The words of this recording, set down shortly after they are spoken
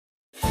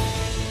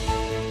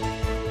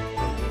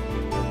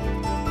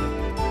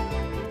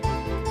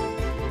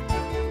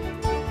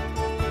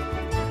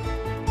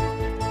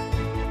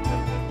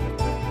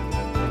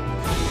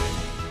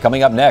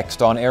Coming up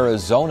next on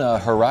Arizona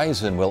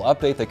Horizon, we'll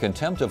update the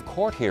contempt of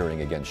court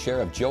hearing against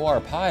Sheriff Joe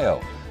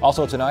Arpaio.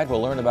 Also tonight,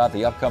 we'll learn about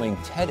the upcoming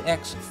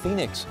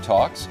TEDxPhoenix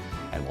talks,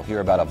 and we'll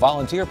hear about a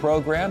volunteer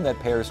program that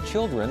pairs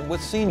children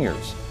with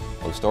seniors.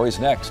 Those stories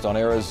next on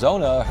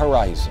Arizona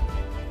Horizon.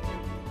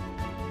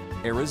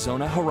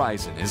 Arizona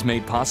Horizon is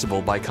made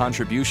possible by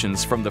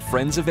contributions from the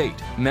Friends of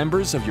Eight,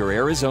 members of your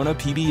Arizona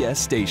PBS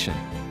station.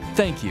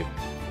 Thank you.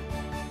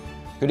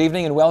 Good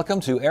evening and welcome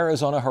to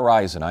Arizona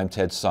Horizon. I'm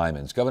Ted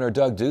Simons. Governor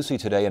Doug Ducey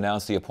today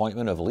announced the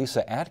appointment of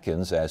Lisa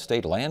Atkins as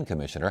State Land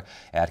Commissioner.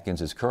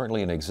 Atkins is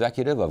currently an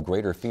executive of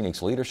Greater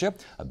Phoenix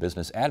Leadership, a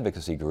business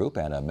advocacy group,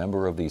 and a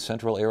member of the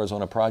Central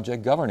Arizona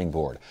Project Governing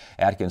Board.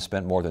 Atkins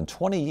spent more than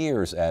 20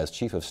 years as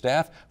Chief of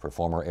Staff for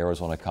former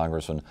Arizona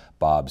Congressman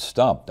Bob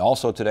Stump.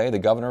 Also today, the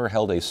governor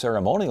held a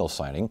ceremonial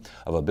signing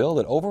of a bill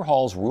that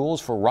overhauls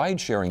rules for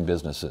ride-sharing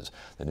businesses.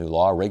 The new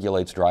law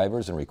regulates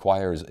drivers and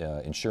requires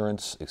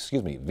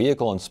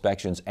vehicle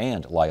inspections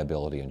and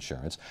liability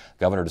insurance. The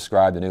governor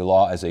described the new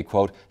law as a,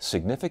 quote,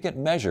 significant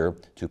measure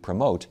to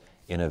promote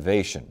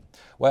innovation.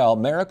 Well,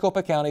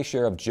 Maricopa County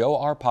Sheriff Joe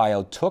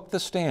Arpaio took the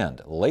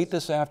stand late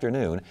this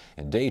afternoon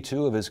in day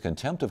 2 of his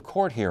contempt of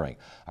court hearing.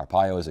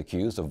 Arpaio is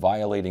accused of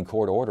violating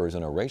court orders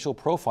in a racial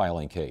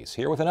profiling case.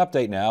 Here with an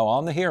update now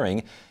on the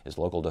hearing is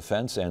local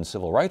defense and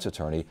civil rights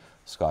attorney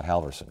Scott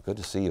Halverson. Good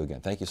to see you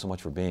again. Thank you so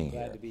much for being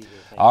here. Glad to be here.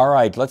 All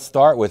right, let's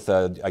start with,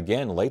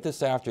 again, late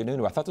this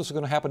afternoon. I thought this was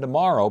going to happen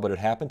tomorrow, but it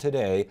happened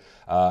today.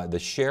 The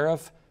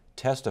sheriff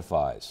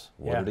testifies.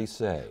 What did he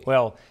say?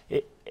 Well,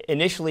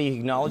 initially he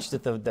acknowledged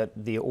that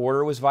the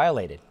order was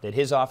violated, that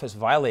his office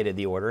violated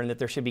the order and that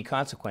there should be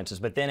consequences.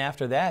 But then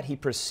after that, he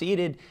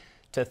proceeded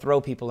to throw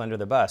people under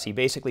the bus. He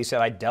basically said,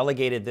 I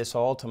delegated this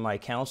all to my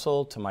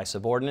counsel, to my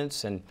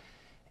subordinates, and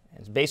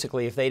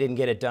basically if they didn't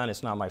get it done,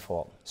 it's not my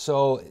fault.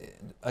 So,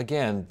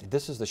 again,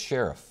 this is the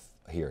sheriff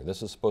here.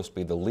 This is supposed to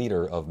be the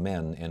leader of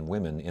men and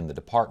women in the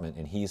department,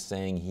 and he's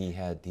saying he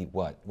had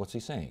what? What's he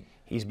saying?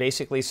 He's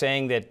basically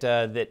saying that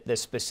that the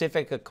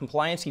specific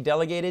compliance he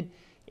delegated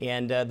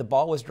and the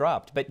ball was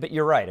dropped. But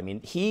you're right. I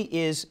mean, he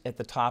is at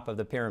the top of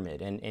the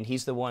pyramid, and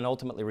he's the one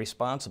ultimately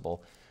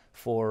responsible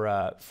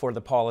for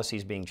the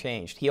policies being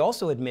changed. He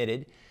also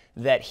admitted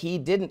that he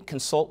didn't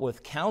consult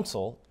with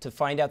counsel to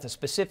find out the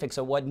specifics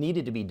of what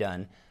needed to be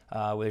done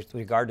with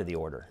regard to the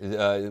order.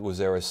 Was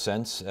there a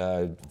sense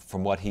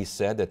from what he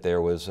said that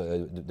there was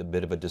a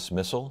bit of a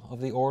dismissal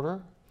of the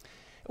order?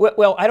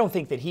 Well, I don't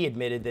think that he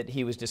admitted that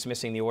he was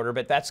dismissing the order,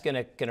 but that's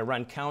going to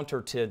run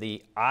counter to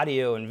the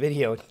audio and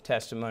video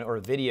testimony or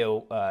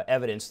video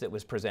evidence that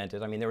was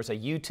presented. I mean, there was a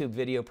YouTube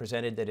video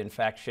presented that in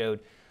fact showed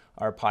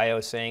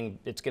Arpaio saying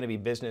it's going to be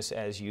business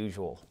as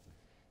usual.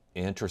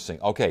 Interesting.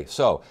 Okay,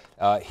 so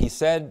he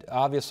said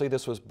obviously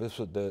this was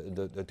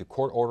the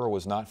court order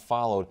was not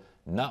followed.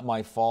 Not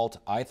my fault.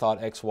 I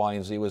thought X, Y,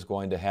 and Z was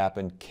going to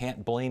happen.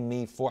 Can't blame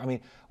me for. I mean,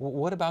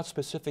 what about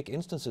specific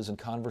instances and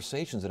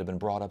conversations that have been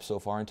brought up so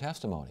far in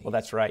testimony? Well,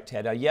 that's right,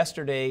 Ted.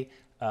 Yesterday,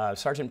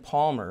 Sergeant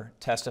Palmer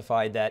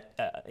testified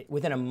that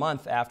within a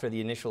month after the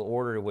initial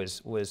order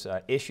was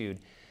issued,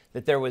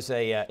 that there was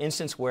a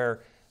instance where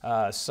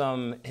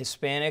some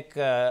Hispanic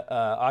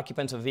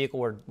occupants of a vehicle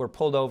were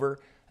pulled over.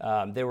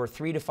 There were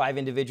 3 to 5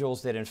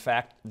 individuals that in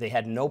fact they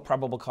had no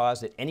probable cause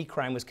that any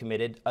crime was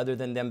committed other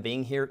than them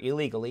being here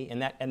illegally,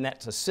 and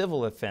that's a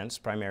civil offense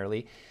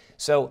primarily.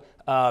 So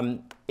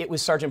it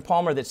was Sergeant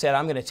Palmer that said,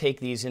 I'm going to take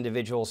these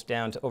individuals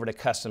down over to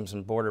Customs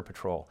and Border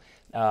Patrol.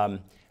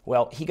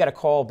 Well, he got a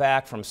call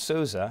back from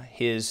Souza,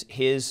 his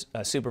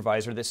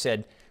supervisor, that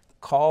said,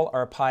 call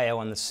Arpaio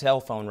on the cell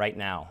phone right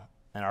now.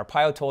 And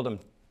Arpaio told him,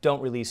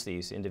 don't release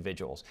these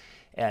individuals.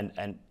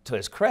 And to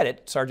his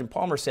credit, Sergeant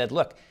Palmer said,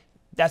 look,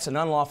 that's an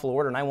unlawful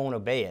order and I won't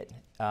obey it.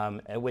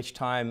 At which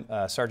time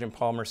Sergeant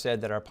Palmer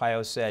said that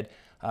Arpaio said,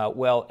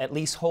 well, at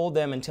least hold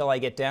them until I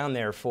get down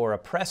there for a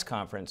press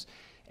conference.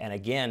 And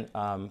again,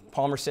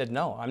 Palmer said,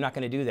 no, I'm not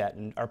going to do that.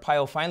 And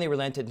Arpaio finally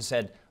relented and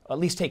said, at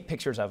least take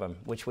pictures of them,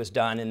 which was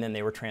done, and then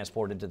they were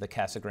transported to the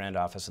Casa Grande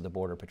office of the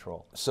Border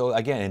Patrol. So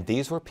again, and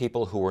these were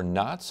people who were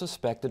not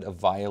suspected of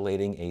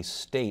violating a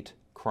state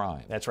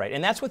crime. That's right,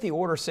 and that's what the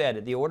order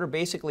said. The order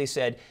basically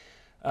said,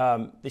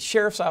 the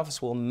sheriff's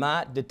office will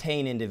not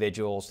detain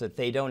individuals that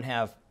they don't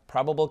have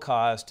probable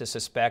cause to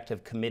suspect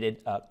have committed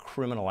a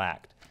criminal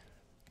act.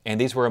 And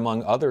these were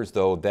among others,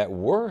 though, that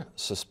were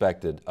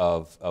suspected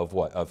of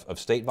what? Of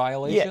state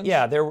violations?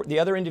 Yeah. The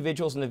other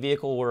individuals in the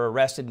vehicle were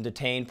arrested and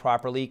detained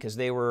properly because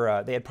they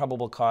had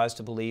probable cause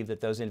to believe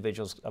that those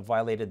individuals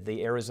violated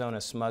the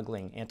Arizona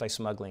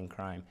anti-smuggling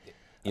crime.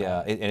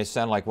 Yeah, and it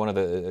sounded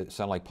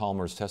like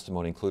Palmer's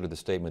testimony included the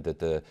statement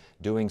that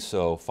doing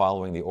so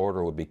following the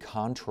order would be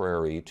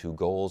contrary to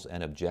goals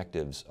and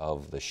objectives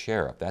of the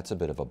sheriff. That's a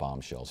bit of a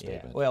bombshell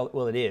statement. Yeah,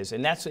 well, it is,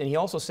 and he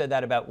also said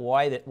that about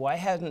why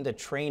hadn't the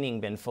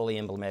training been fully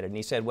implemented? And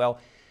he said, well,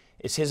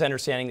 it's his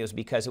understanding it was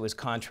because it was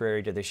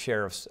contrary to the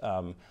sheriff's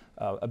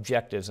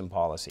objectives and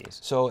policies.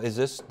 So is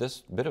this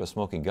bit of a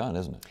smoking gun,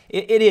 isn't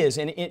it? It is,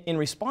 and in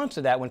response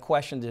to that, when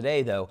questioned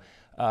today, though,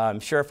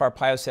 Sheriff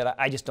Arpaio said,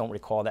 I just don't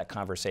recall that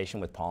conversation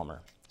with Palmer.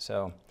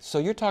 So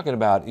you're talking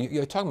about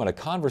a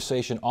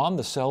conversation on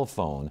the cell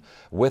phone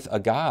with a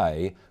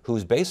guy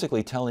who's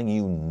basically telling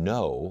you,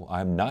 no,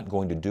 I'm not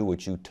going to do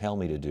what you tell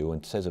me to do,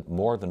 and says it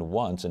more than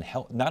once, and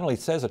not only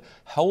says it,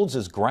 holds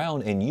his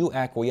ground, and you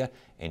acquiesce,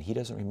 and he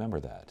doesn't remember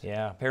that.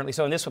 Yeah, apparently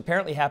so. And this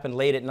apparently happened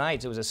late at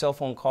night. It was a cell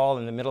phone call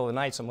in the middle of the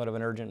night, somewhat of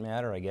an urgent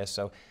matter, I guess.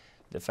 So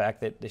the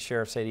fact that the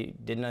sheriff said he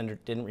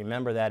didn't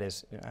remember that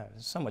is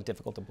somewhat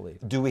difficult to believe.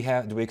 Do we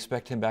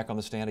expect him back on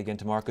the stand again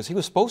tomorrow? Because he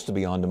was supposed to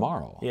be on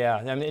tomorrow. Yeah,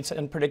 I mean, it's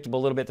unpredictable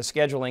a little bit. The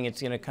scheduling,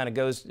 it's kind of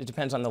goes. It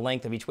depends on the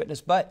length of each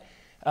witness, but.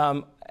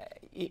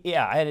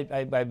 Yeah,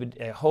 I would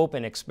hope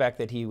and expect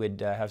that he would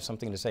have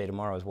something to say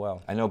tomorrow as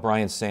well. I know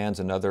Brian Sands,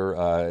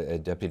 another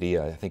deputy,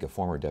 I think a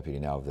former deputy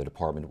now of the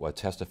department,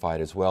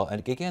 testified as well.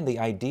 And again, the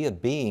idea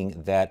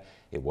being that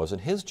it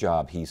wasn't his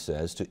job, he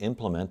says, to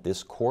implement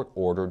this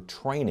court-ordered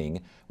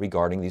training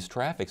regarding these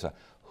traffic stops.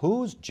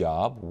 Whose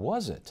job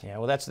was it? Yeah,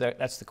 well, that's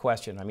the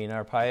question. I mean,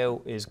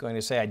 Arpaio is going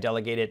to say, I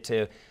delegate it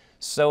to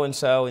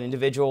so-and-so, and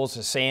individuals,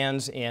 to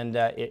Sands, and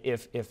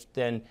if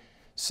then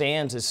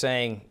Sands is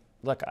saying,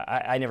 look,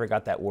 I never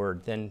got that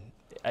word, then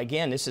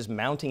again, this is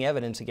mounting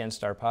evidence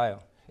against Arpaio.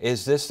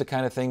 Is this the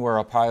kind of thing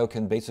where Arpaio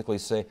can basically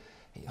say,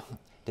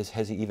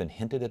 has he even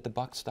hinted at the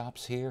buck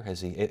stops here? Has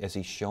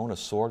he shown a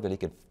sword that he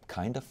could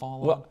kind of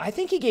fall on? Well, I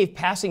think he gave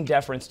passing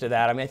deference to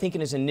that. I mean, I think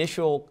in his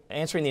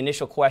answering the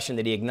initial question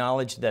that he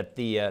acknowledged that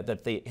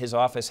his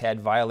office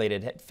had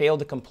failed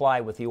to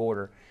comply with the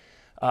order.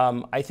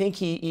 I think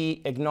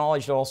he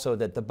acknowledged also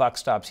that the buck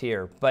stops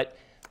here,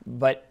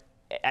 but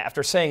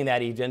after saying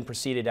that, he then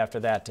proceeded after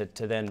that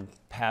to then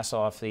pass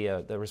off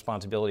the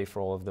responsibility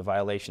for all of the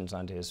violations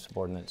onto his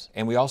subordinates.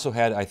 And we also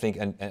had, I think,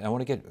 and I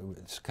want to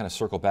kind of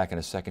circle back in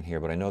a second here,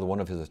 but I know that one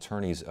of his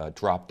attorneys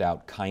dropped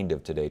out kind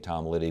of today,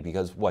 Tom Liddy,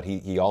 because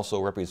he also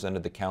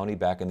represented the county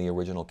back in the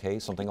original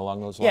case, something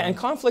along those lines? Yeah, and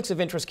conflicts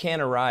of interest can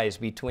arise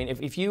between,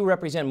 if you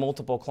represent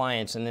multiple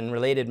clients and in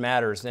related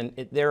matters, then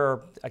there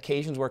are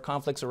occasions where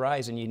conflicts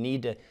arise and you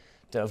need to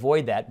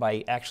avoid that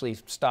by actually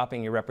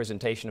stopping your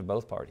representation of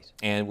both parties.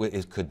 And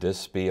could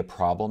this be a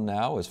problem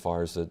now as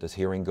far as this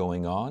hearing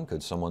going on?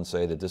 Could someone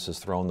say that this has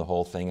thrown the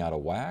whole thing out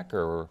of whack?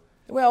 Or?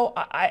 Well,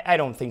 I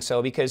don't think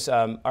so, because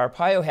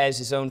Arpaio has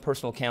his own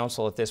personal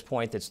counsel at this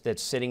point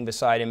that's sitting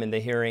beside him in the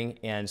hearing,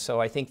 and so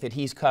I think that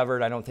he's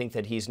covered. I don't think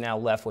that he's now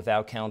left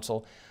without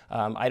counsel.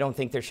 I don't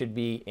think there should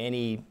be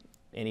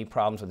any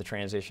problems with the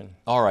transition.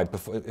 All right,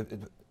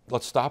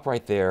 let's stop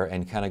right there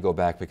and kind of go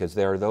back, because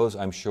there are those,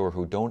 I'm sure,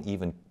 who don't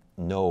even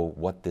know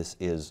what this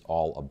is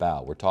all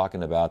about. We're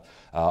talking about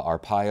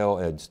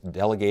Arpaio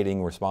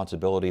delegating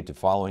responsibility to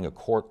following a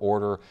court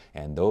order,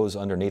 and those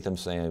underneath him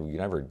saying, we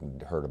never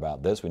heard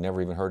about this, we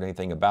never even heard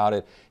anything about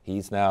it.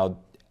 He's now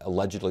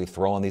allegedly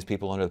throwing these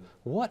people under.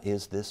 What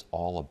is this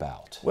all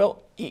about?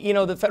 Well, you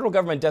know, the federal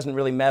government doesn't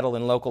really meddle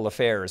in local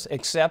affairs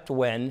except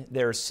when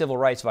there's civil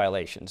rights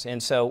violations.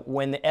 And so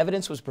when the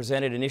evidence was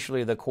presented initially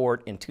to the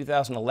court in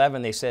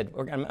 2011, they said,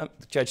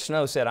 Judge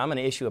Snow said, I'm going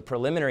to issue a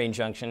preliminary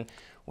injunction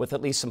with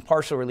at least some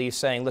partial relief,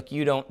 saying, look,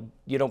 you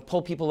don't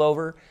pull people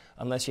over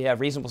unless you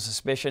have reasonable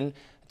suspicion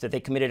that they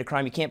committed a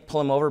crime. You can't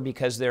pull them over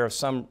because they're of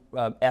some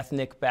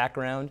ethnic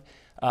background,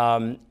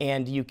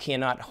 and you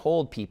cannot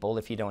hold people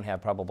if you don't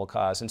have probable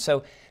cause. And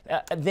so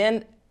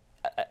then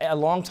a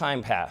long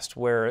time passed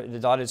where the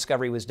data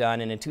discovery was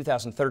done, and in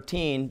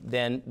 2013,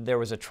 then there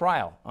was a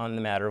trial on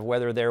the matter of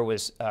whether there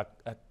was a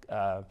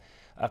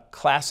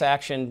class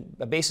action,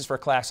 a basis for a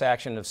class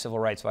action of civil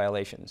rights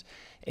violations.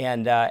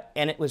 And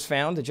it was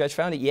found, the judge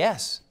found that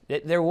yes,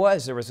 there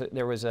was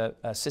a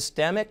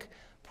systemic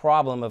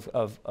problem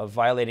of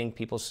violating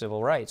people's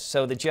civil rights.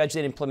 So the judge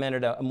then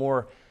implemented a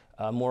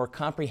more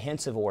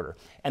comprehensive order.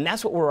 And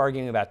that's what we're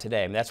arguing about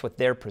today. I mean, that's what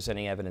they're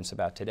presenting evidence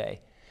about today.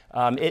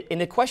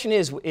 And the question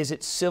is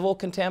it civil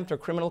contempt or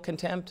criminal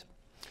contempt?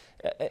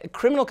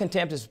 Criminal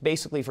contempt is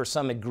basically for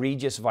some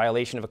egregious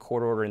violation of a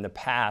court order in the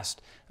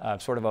past,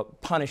 sort of a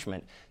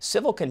punishment.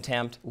 Civil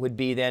contempt would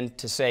be then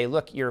to say,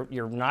 look,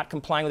 you're not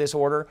complying with this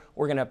order,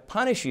 we're going to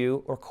punish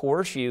you or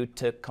coerce you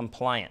to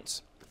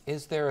compliance.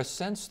 Is there a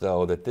sense,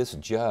 though, that this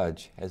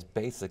judge has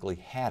basically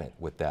had it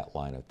with that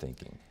line of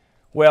thinking?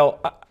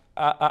 Well,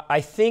 I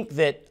think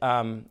that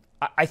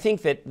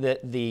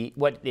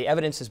what the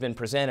evidence has been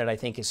presented, I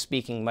think, is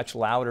speaking much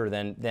louder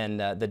than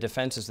the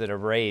defenses that are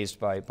raised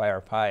by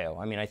Arpaio.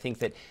 I mean, I think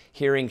that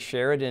hearing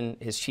Sheridan,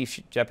 his Chief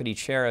Deputy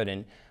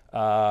Sheridan,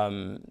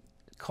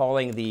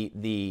 calling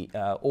the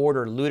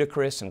order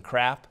ludicrous and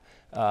crap,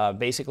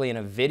 basically in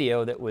a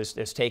video that was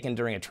taken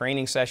during a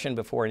training session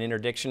before an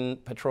interdiction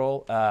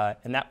patrol,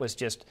 and that was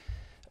just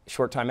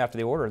short time after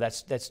the order.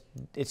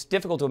 It's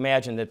difficult to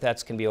imagine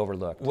that can be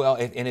overlooked. Well,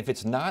 and if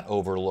it's not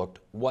overlooked,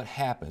 what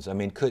happens? I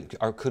mean,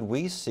 could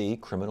we see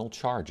criminal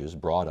charges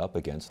brought up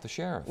against the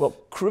sheriff? Well,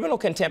 criminal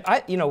contempt,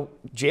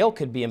 jail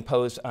could be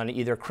imposed on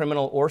either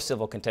criminal or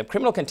civil contempt.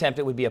 Criminal contempt,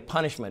 it would be a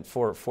punishment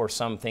for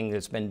something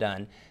that's been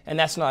done, and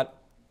that's not.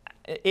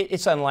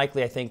 It's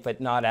unlikely, I think,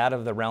 but not out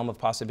of the realm of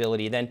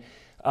possibility. Then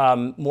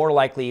More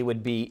likely it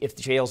would be, if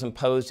the jail's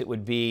imposed, it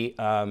would be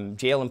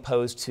jail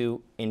imposed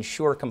to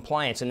ensure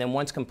compliance. And then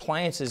once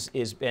compliance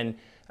has been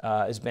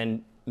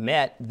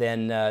met,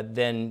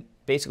 then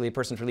basically a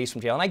person's released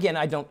from jail. And again,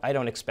 I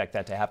don't expect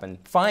that to happen.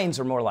 Fines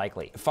are more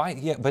likely.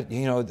 Yeah, but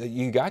you know,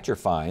 you got your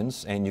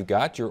fines and you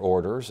got your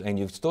orders and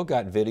you've still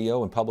got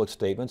video and public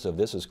statements of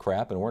this is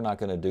crap and we're not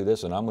going to do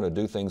this and I'm going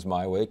to do things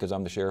my way because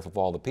I'm the sheriff of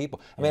all the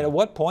people. I mean, at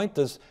what point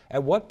does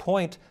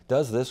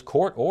this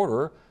court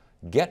order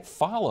get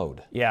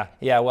followed? Yeah,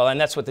 well,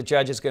 and that's what the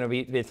judge is going to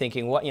be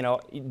thinking. What, you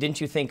know,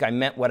 didn't you think I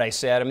meant what I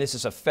said? I mean, this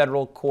is a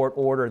federal court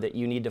order that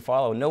you need to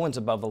follow. No one's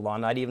above the law,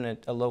 not even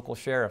a local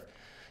sheriff.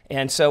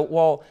 And so,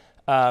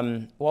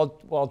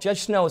 while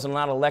Judge Snow is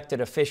not an elected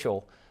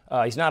official,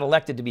 he's not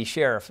elected to be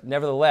sheriff.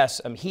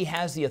 Nevertheless, he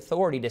has the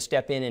authority to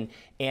step in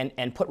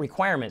and put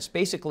requirements,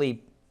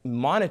 basically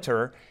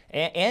monitor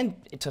and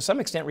to some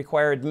extent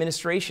require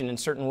administration in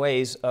certain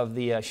ways of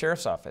the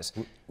sheriff's office.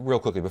 Real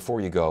quickly,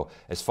 before you go,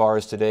 as far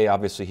as today,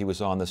 obviously he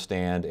was on the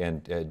stand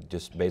and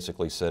just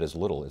basically said as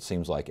little, it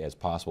seems like, as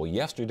possible.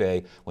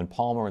 Yesterday, when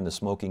Palmer and the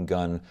smoking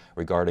gun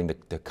regarding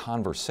the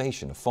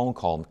conversation, a phone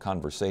call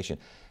conversation,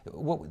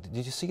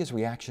 did you see his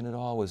reaction at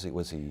all? Was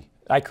he?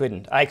 I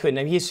couldn't. I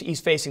mean,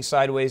 he's facing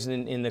sideways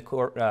in the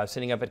court,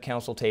 sitting up at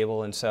counsel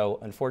table, and so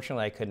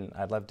unfortunately I couldn't.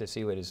 I'd love to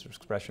see what his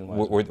expression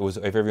was. Was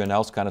everyone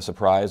else kind of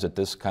surprised that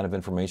this kind of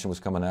information was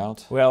coming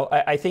out? Well,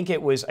 I think the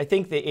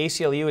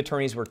ACLU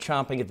attorneys were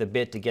chomping at the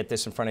bit to get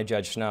this in front of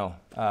Judge Snow,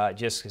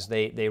 just because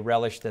they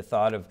relished the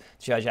thought of the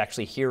judge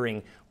actually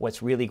hearing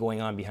what's really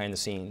going on behind the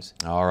scenes.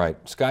 All right,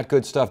 Scott,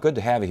 good stuff. Good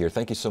to have you here.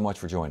 Thank you so much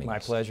for joining us. My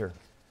pleasure.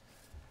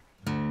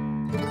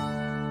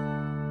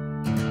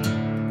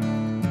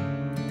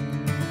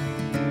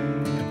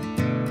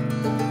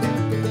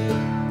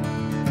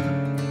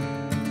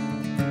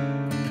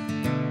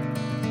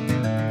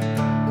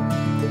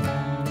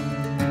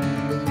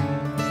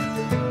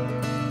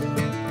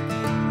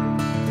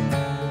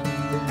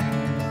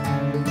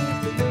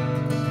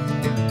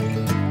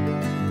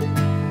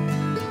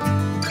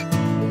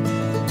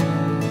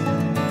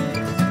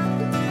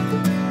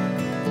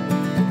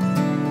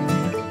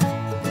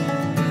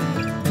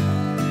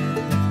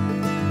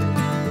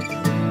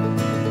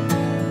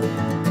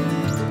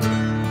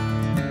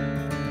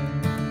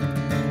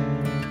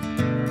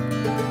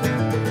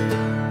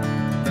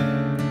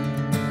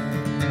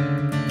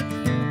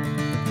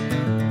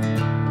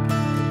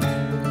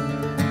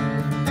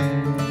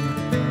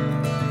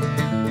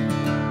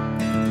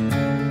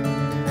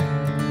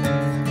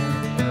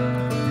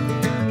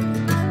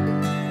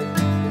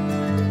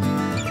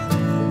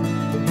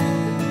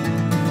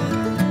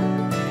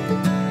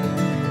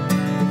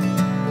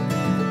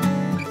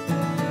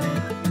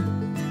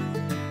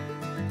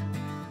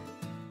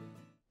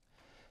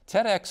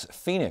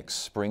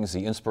 TEDxPhoenix brings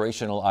the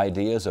inspirational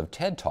ideas of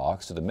TED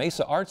Talks to the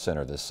Mesa Arts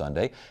Center this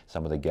Sunday.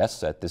 Some of the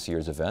guests at this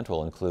year's event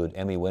will include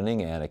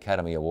Emmy-winning and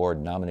Academy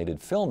Award-nominated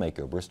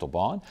filmmaker Bristol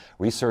Bond,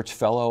 research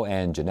fellow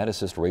and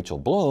geneticist Rachel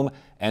Bloom,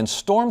 and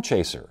storm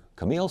chaser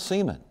Camille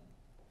Seaman.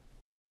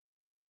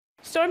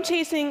 Storm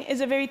chasing is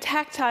a very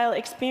tactile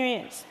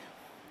experience.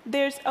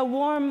 There's a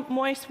warm,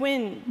 moist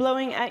wind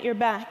blowing at your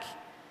back,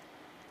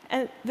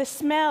 and the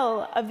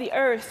smell of the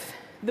earth,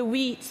 the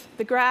wheat,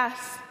 the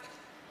grass,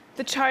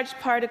 the charged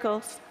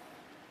particles.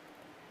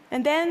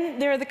 And then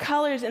there are the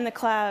colors in the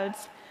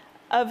clouds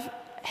of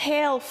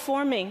hail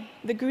forming,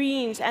 the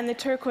greens and the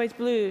turquoise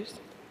blues.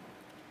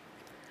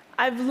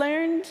 I've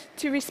learned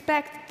to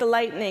respect the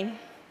lightning.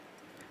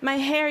 My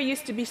hair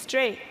used to be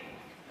straight.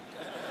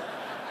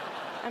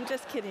 I'm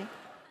just kidding.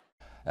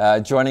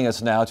 Joining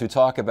us now to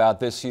talk about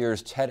this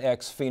year's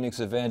TEDxPhoenix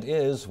event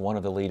is one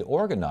of the lead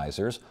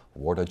organizers,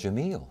 Warda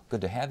Jamil.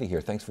 Good to have you here.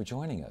 Thanks for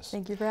joining us.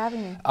 Thank you for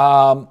having me.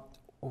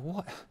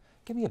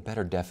 Give me a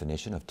better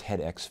definition of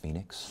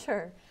TEDxPhoenix.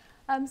 Sure.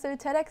 So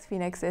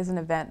TEDxPhoenix is an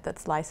event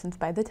that's licensed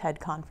by the TED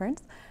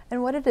Conference.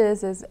 And what it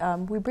is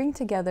we bring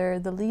together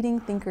the leading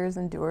thinkers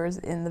and doers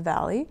in the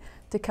Valley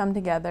to come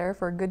together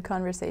for a good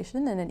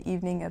conversation and an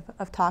evening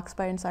of talks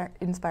by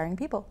inspiring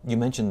people. You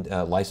mentioned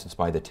licensed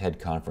by the TED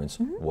Conference.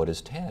 Mm-hmm. What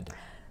is TED?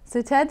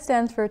 So TED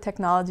stands for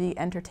Technology,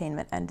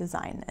 Entertainment, and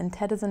Design. And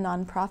TED is a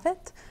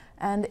nonprofit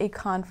and a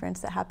conference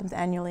that happens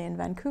annually in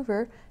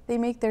Vancouver. They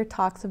make their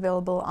talks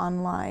available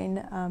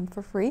online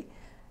for free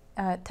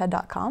at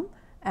TED.com.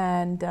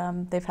 And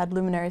they've had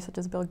luminaries such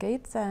as Bill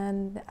Gates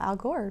and Al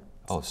Gore.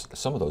 Oh,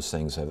 some of those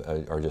things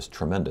are just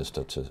tremendous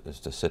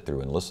to sit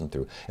through and listen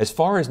through. As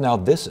far as now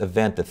this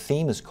event, the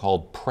theme is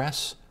called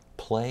Press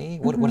Play.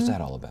 What is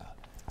that all about?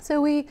 So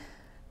we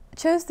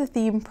chose the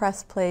theme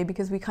Press Play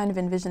because we kind of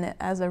envision it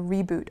as a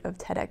reboot of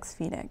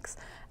TEDxPhoenix.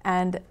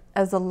 And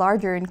as a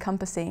larger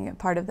encompassing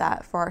part of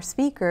that for our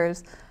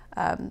speakers,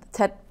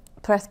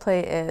 Press Play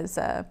is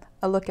a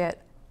look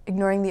at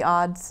ignoring the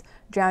odds,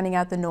 drowning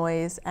out the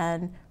noise,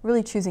 and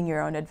really choosing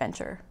your own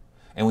adventure.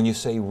 And when you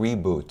say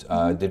reboot,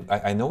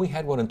 I know we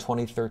had one in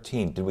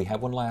 2013. Did we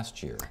have one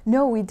last year?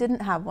 No, we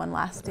didn't have one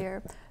last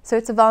year. So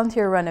it's a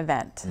volunteer-run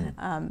event.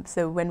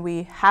 So when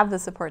we have the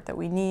support that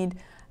we need,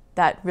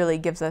 that really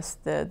gives us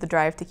the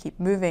drive to keep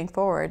moving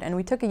forward. And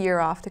we took a year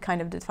off to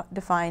kind of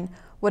define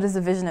what is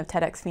the vision of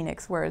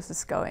TEDxPhoenix, where is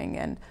this going,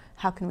 and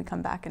how can we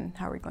come back, and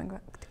how are we going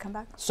to come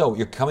back? So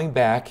you're coming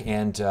back,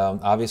 and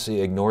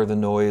obviously ignore the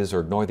noise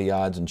or ignore the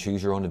odds and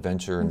choose your own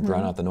adventure and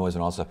drown out the noise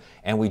and all stuff.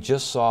 And we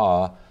just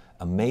saw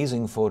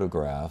amazing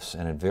photographs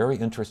and a very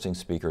interesting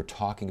speaker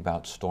talking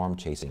about storm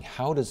chasing.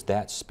 How does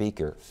that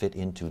speaker fit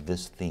into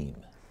this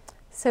theme?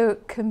 So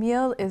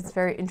Camille is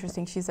very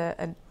interesting. She's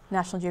a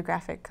National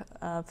Geographic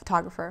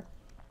photographer.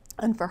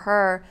 And for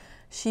her,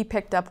 she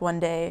picked up one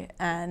day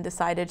and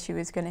decided she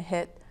was going to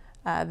hit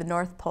the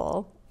North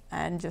Pole,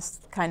 and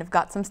just kind of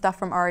got some stuff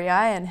from REI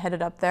and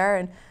headed up there,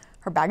 and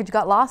her baggage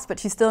got lost, but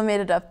she still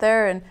made it up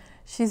there. And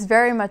she's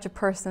very much a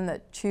person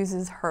that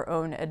chooses her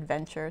own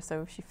adventure,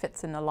 so she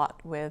fits in a lot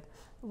with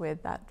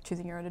that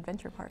choosing your own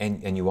adventure part.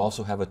 And you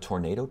also have a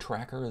tornado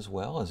tracker as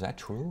well, is that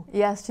true?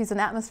 Yes, she's an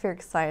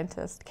atmospheric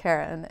scientist,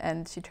 Karen,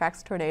 and she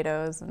tracks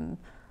tornadoes, and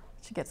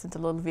she gets into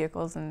little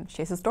vehicles and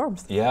chases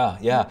storms. Yeah,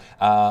 yeah.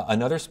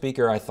 Another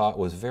speaker I thought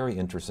was very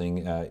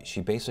interesting.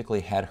 She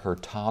basically had her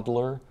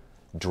toddler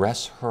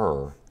dress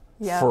her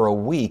for a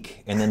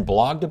week and then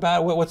blogged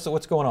about it.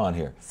 What's going on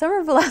here?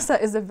 Summer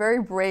Vallesa is a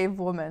very brave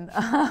woman.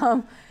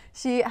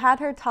 She had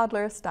her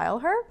toddler style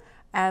her,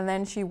 and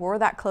then she wore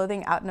that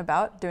clothing out and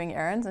about doing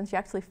errands, and she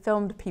actually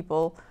filmed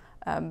people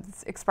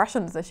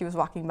expressions as she was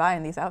walking by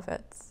in these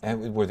outfits.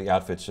 And were the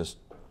outfits just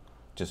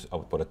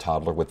what a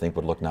toddler would think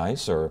would look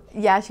nice, or?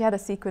 Yeah, she had a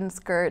sequin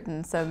skirt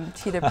and some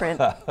cheetah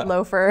print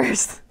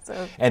loafers.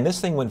 So. And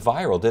this thing went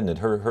viral, didn't it?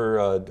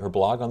 Her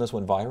blog on this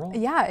went viral?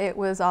 Yeah, it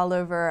was all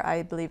over,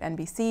 I believe,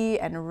 NBC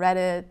and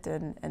Reddit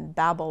and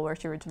Babbel, where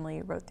she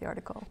originally wrote the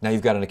article. Now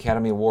you've got an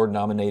Academy Award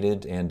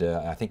nominated and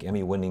I think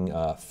Emmy-winning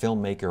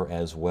filmmaker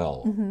as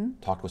well.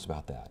 Talk to us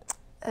about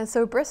that.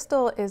 So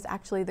Bristol is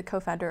actually the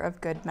co-founder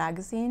of Good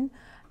Magazine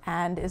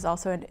and is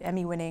also an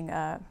Emmy-winning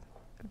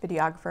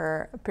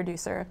videographer,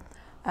 producer.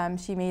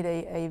 She made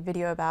a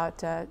video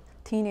about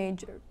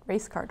teenage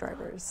race car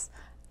drivers.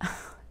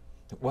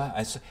 Wow,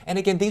 and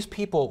again, these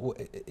people,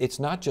 it's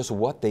not just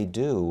what they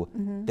do,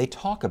 they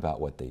talk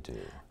about what they do.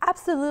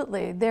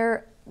 Absolutely.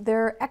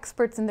 They're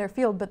experts in their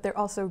field, but they're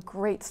also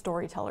great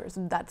storytellers,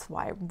 and that's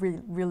why we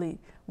really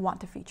want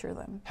to feature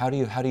them. How do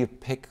you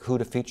pick who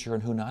to feature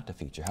and who not to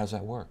feature? How does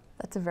that work?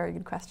 That's a very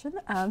good question.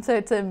 So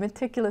it's a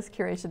meticulous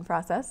curation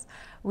process.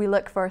 We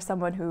look for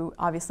someone who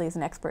obviously is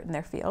an expert in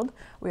their field.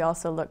 We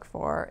also look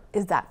for,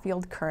 is that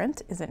field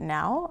current? Is it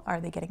now?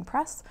 Are they getting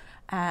press?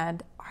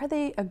 And are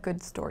they a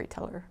good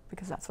storyteller?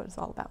 Because that's what it's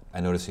all about. I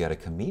noticed you had a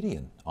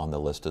comedian on the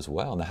list as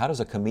well. Now, how does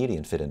a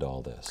comedian fit into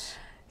all this?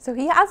 So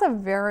he has a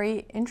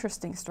very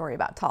interesting story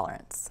about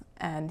tolerance,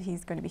 and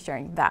he's going to be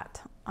sharing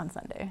that on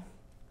Sunday.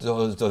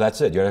 So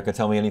that's it. You're not going to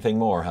tell me anything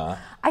more, huh?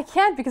 I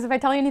can't, because if I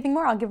tell you anything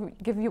more, I'll give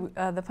you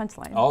the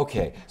punchline.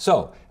 Okay.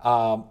 So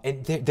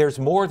there's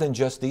more than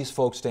just these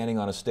folks standing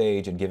on a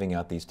stage and giving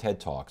out these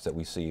TED Talks that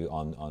we see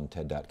on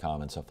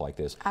TED.com and stuff like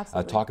this.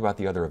 Absolutely. Talk about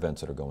the other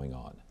events that are going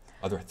on.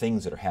 Other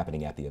things that are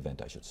happening at the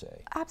event, I should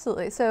say.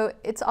 Absolutely. So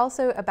it's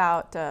also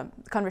about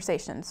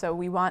conversation. So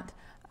we want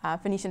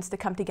Phoenicians to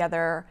come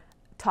together,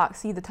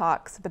 see the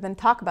talks, but then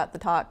talk about the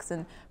talks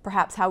and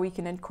perhaps how we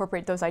can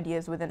incorporate those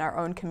ideas within our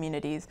own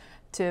communities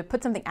to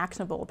put something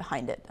actionable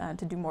behind it,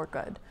 to do more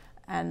good.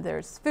 And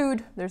there's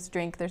food, there's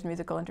drink, there's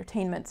musical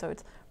entertainment, so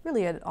it's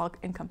really an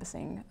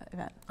all-encompassing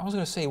event. I was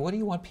going to say, what do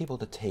you want people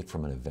to take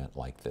from an event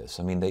like this?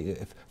 I mean,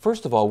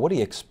 first of all, what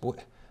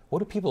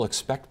do people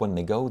expect when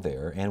they go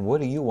there, and what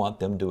do you want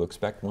them to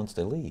expect once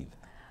they leave?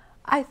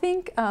 I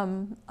think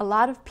a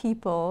lot of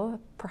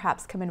people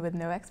perhaps come in with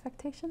no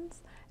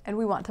expectations, and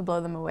we want to blow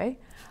them away,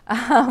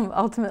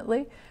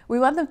 ultimately. We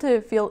want them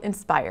to feel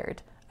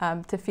inspired,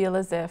 to feel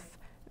as if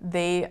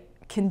they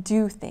can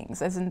do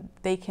things, as in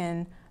they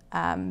can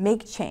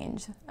make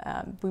change.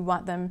 We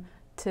want them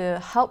to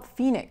help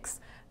Phoenix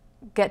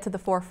get to the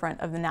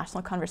forefront of the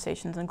national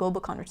conversations and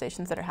global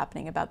conversations that are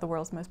happening about the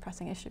world's most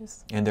pressing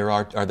issues. And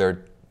are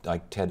there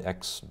like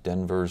TEDx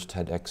Denvers,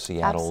 TEDx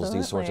Seattles, Absolutely.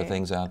 These sorts of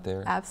things out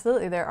there?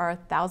 Absolutely. There are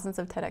thousands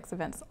of TEDx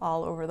events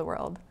all over the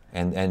world.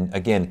 And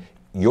again,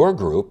 your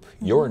group,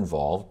 you're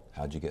involved.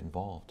 How'd you get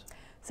involved?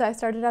 So I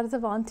started out as a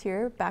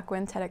volunteer back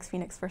when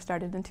TEDxPhoenix first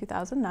started in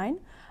 2009.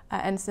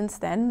 And since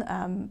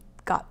then,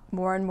 got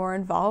more and more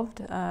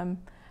involved and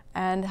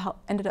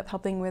ended up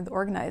helping with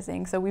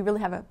organizing. So we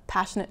really have a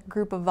passionate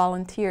group of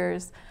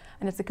volunteers,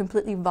 and it's a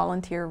completely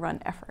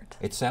volunteer-run effort.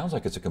 It sounds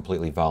like it's a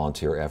completely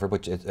volunteer effort,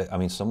 but I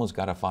mean, someone's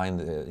got to find,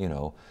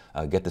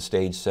 get the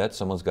stage set.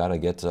 Someone's got to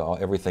get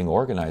everything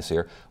organized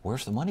here.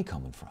 Where's the money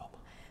coming from?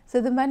 So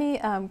the money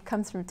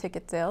comes from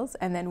ticket sales,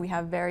 and then we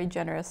have very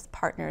generous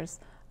partners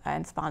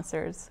and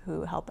sponsors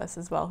who help us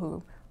as well,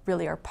 who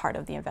really are part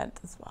of the event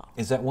as well.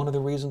 Is that one of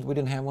the reasons we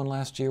didn't have one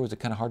last year? Was it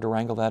kind of hard to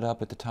wrangle that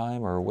up at the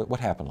time, or what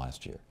happened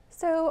last year?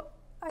 So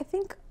I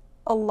think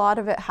a lot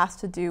of it has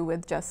to do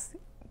with just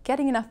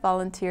getting enough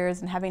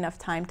volunteers and having enough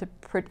time to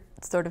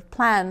sort of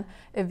plan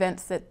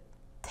events that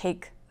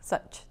take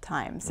such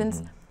time.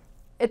 Since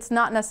it's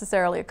not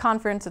necessarily a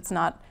conference, it's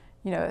not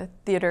a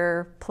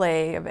theater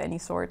play of any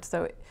sort.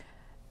 So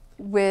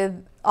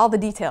with all the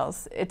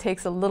details, it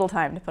takes a little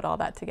time to put all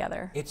that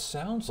together. It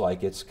sounds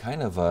like it's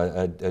kind of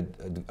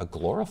a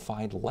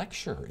glorified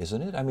lecture,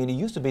 isn't it? I mean, it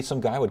used to be some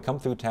guy would come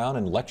through town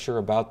and lecture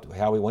about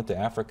how he went to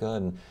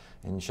Africa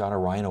and shot a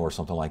rhino or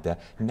something like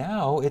that.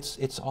 Now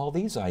it's all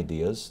these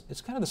ideas.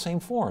 It's kind of the same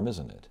form,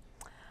 isn't it?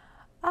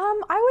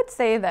 I would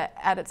say that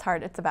at its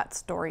heart, it's about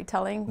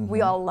storytelling. Mm-hmm.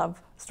 We all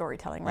love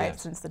storytelling, right?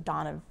 Yes. Since the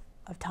dawn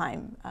of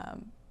time,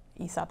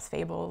 Aesop's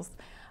fables.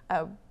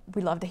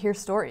 We love to hear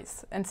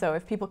stories. And so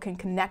if people can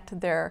connect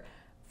their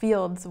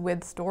fields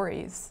with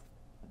stories,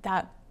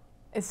 that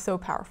is so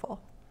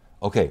powerful.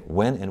 Okay,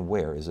 when and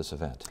where is this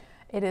event?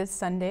 It is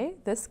Sunday,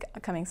 this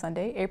coming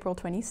Sunday, April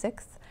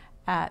 26th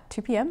at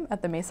 2 p.m.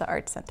 at the Mesa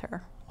Arts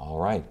Center. All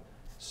right,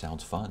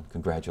 sounds fun.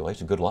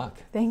 Congratulations, good luck.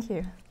 Thank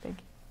you. Thank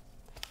you.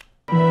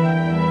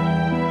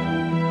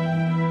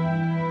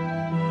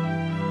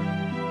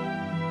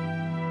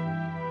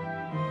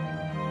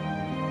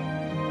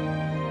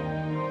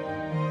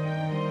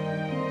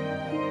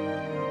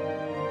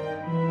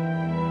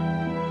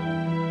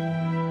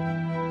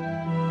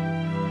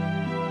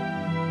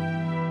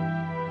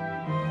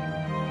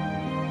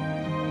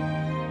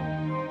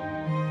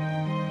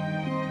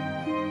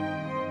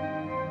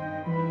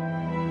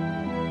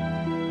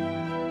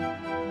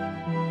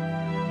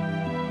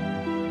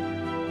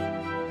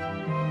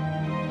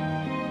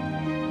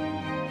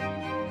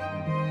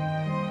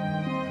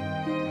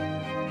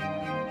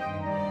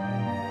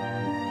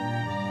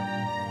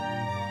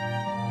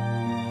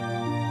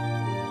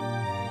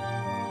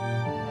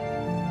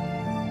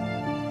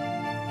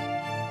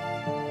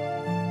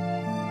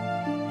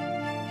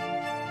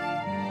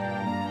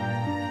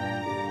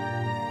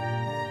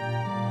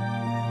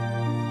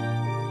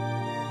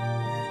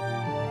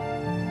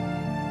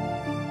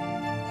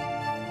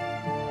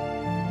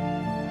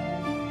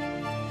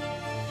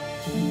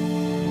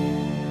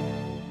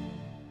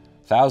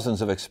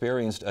 Thousands of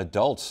experienced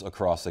adults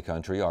across the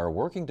country are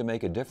working to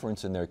make a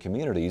difference in their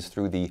communities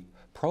through the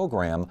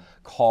program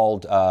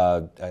called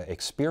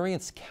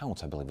Experience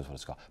Counts, I believe is what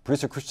it's called.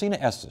 Producer Christina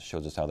Estes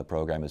shows us how the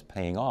program is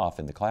paying off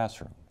in the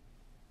classroom.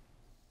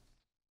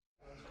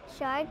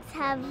 Sharks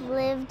have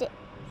lived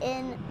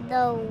in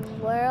the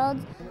world.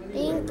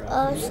 Think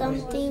of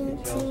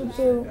something to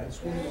do.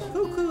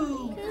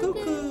 Cuckoo,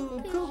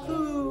 cuckoo,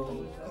 cuckoo.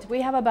 We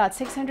have about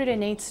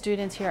 608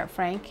 students here at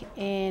Frank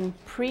in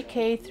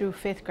pre-K through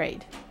 5th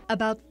grade.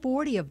 About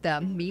 40 of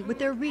them meet with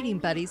their reading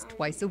buddies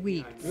twice a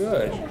week.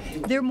 Good.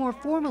 They're more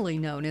formally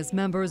known as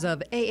members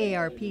of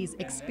AARP's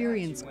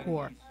Experience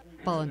Corps,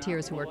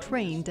 volunteers who are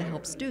trained to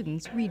help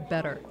students read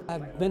better.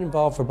 I've been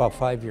involved for about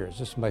 5 years.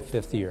 This is my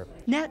 5th year.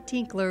 Nat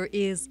Tinkler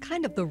is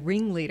kind of the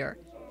ringleader.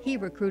 He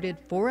recruited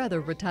 4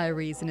 other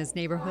retirees in his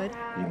neighborhood.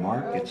 You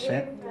mark, get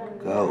set,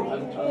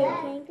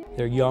 go.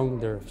 They're young,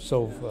 they're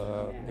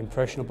so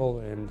impressionable,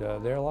 and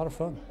they're a lot of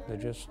fun. They're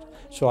just,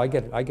 so I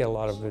get a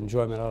lot of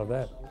enjoyment out of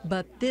that.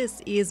 But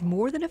this is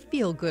more than a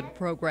feel-good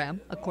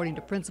program, according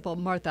to Principal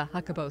Martha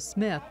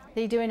Huckabo-Smith.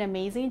 They do an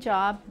amazing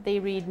job. They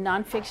read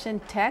nonfiction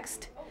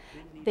text.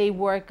 They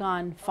work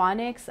on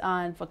phonics,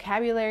 on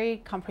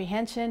vocabulary,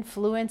 comprehension,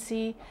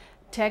 fluency,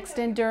 text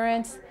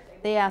endurance.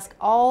 They ask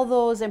all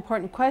those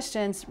important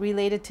questions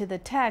related to the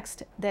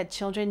text that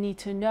children need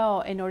to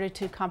know in order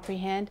to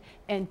comprehend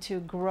and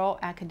to grow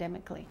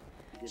academically.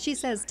 She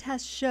says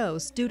tests show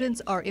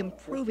students are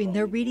improving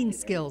their reading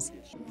skills.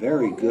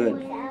 Very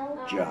good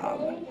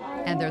job.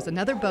 And there's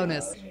another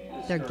bonus.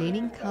 They're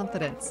gaining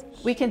confidence.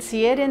 We can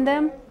see it in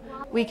them.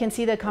 We can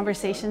see the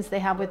conversations they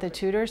have with the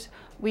tutors.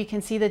 We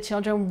can see the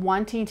children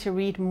wanting to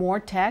read more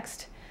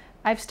text.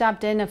 I've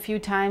stopped in a few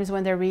times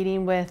when they're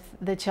reading with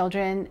the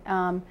children,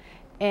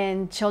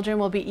 and children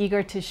will be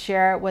eager to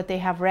share what they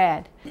have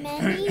read.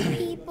 Many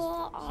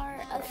people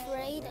are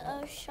afraid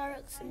of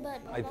sharks,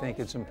 but I think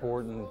it's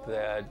important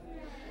that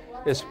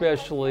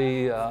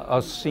especially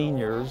us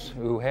seniors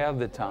who have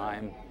the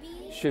time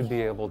should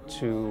be able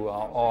to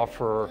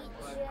offer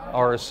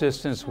our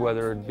assistance,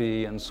 whether it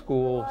be in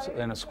schools,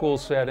 in a school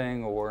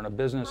setting or in a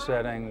business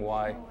setting.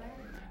 Why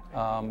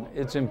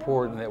it's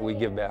important that we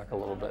give back a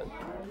little bit.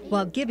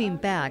 While giving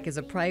back is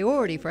a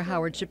priority for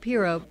Howard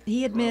Shapiro,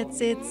 he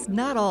admits it's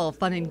not all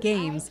fun and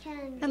games.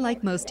 And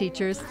like most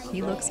teachers,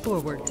 he looks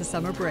forward to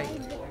summer break.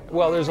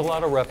 Well, there's a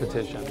lot of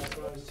repetition.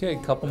 Okay, a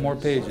couple more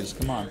pages,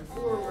 come on.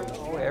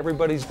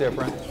 Everybody's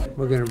different.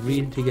 We're going to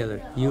read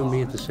together, you and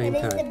me at the same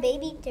are they the time.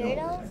 baby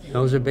turtles?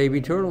 Those are baby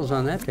turtles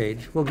on that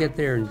page. We'll get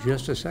there in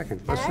just a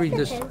second. Let's read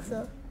this.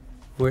 Pencil.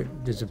 Where,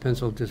 does the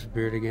pencil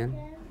disappear again?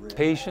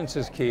 Patience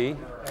is key.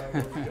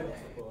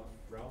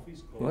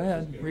 Go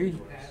ahead,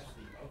 read.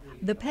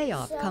 The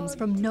payoff comes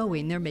from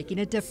knowing they're making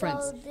a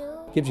difference.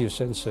 Gives you a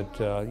sense that,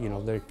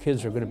 their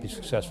kids are going to be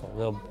successful.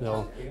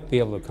 They'll be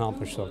able to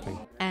accomplish something.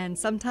 And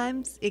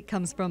sometimes it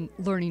comes from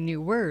learning new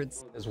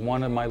words. As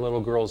one of my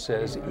little girls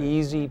says,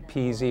 easy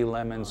peasy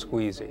lemon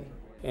squeezy.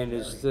 And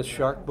is this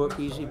shark book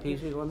easy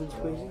peasy lemon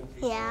squeezy?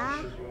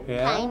 Yeah,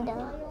 Yeah? kinda.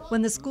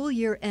 When the school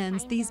year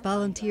ends, these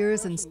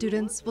volunteers and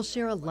students will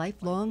share a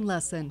lifelong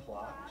lesson,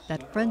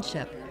 that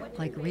friendship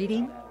like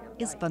reading,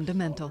 is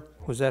fundamental.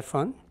 Was that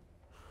fun?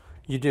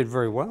 You did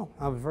very well.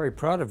 I was very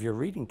proud of your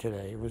reading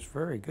today. It was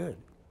very good.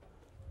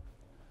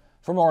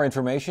 For more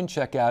information,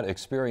 check out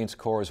Experience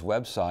Corps'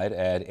 website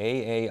at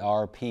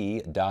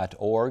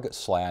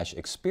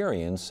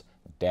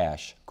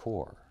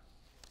aarp.org/experience-corps.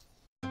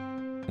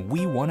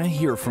 We want to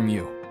hear from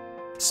you.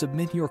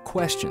 Submit your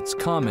questions,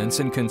 comments,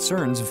 and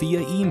concerns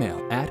via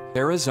email at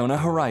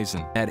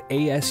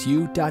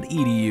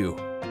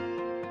arizonahorizon@asu.edu.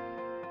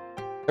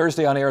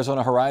 Thursday on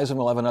Arizona Horizon,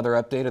 we'll have another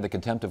update of the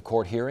contempt of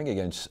court hearing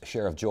against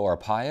Sheriff Joe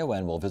Arpaio,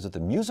 and we'll visit the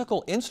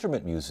Musical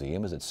Instrument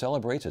Museum as it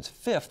celebrates its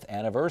 5th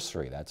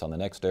anniversary. That's on the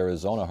next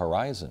Arizona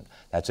Horizon.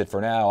 That's it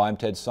for now. I'm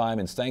Ted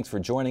Simons. Thanks for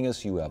joining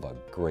us. You have a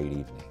great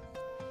evening.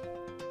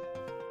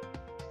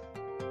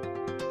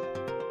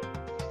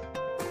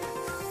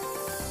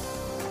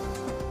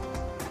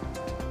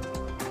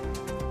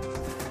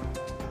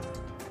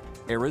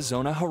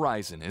 Arizona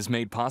Horizon is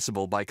made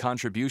possible by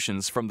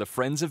contributions from the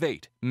Friends of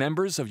 8,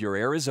 members of your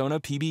Arizona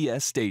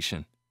PBS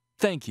station.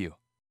 Thank you.